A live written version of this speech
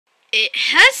It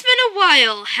has been a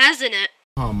while, hasn't it?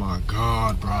 Oh my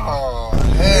god, bro. Oh,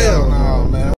 hell no,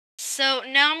 man. So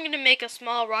now I'm gonna make a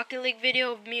small Rocket League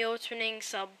video of me opening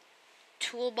some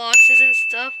toolboxes and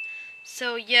stuff.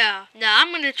 So yeah, now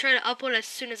I'm gonna try to upload as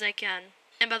soon as I can.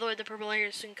 And by the way, the purple layer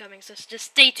is soon coming, so just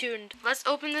stay tuned. Let's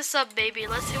open this up, baby.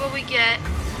 Let's see what we get.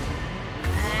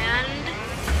 And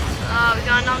we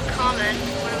got an uncommon.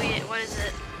 What is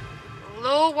it?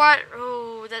 Low white.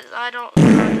 Oh, that's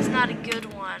not a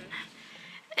good one.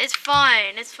 It's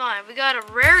fine. It's fine. We got a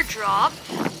rare drop.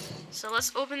 So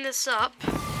let's open this up.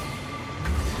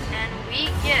 And we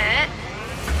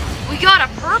got a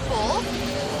purple.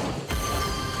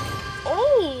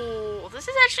 Oh, this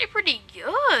is actually pretty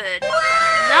good.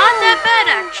 Not that bad,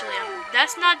 actually.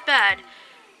 That's not bad.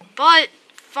 But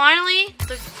finally,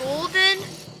 the golden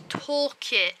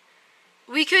toolkit.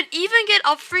 We could even get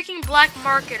a freaking black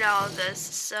market out of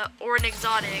this, or an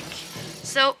exotic.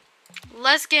 So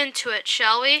let's get into it,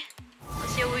 shall we?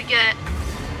 Let's see what we get.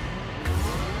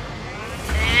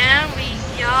 And we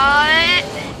got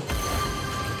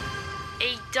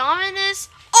a Dominus.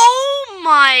 Oh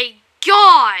my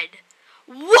god!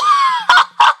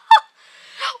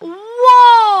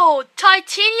 Whoa!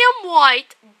 Titanium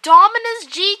white Dominus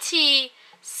GT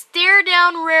stare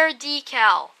down rare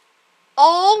decal.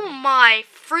 Oh my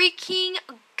freaking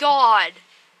god.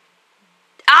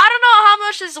 I don't know how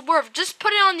much this is worth. Just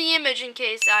put it on the image in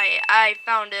case I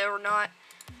found it or not.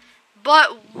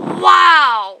 But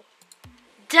wow.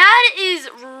 That is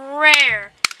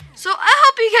rare. So I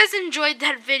hope you guys enjoyed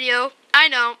that video. I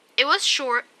know, it was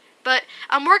short, but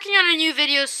I'm working on a new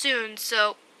video soon,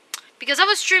 so because I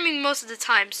was streaming most of the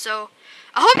time. So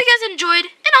I hope you guys enjoyed,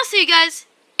 and I'll see you guys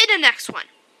in the next one.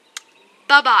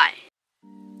 Bye-bye.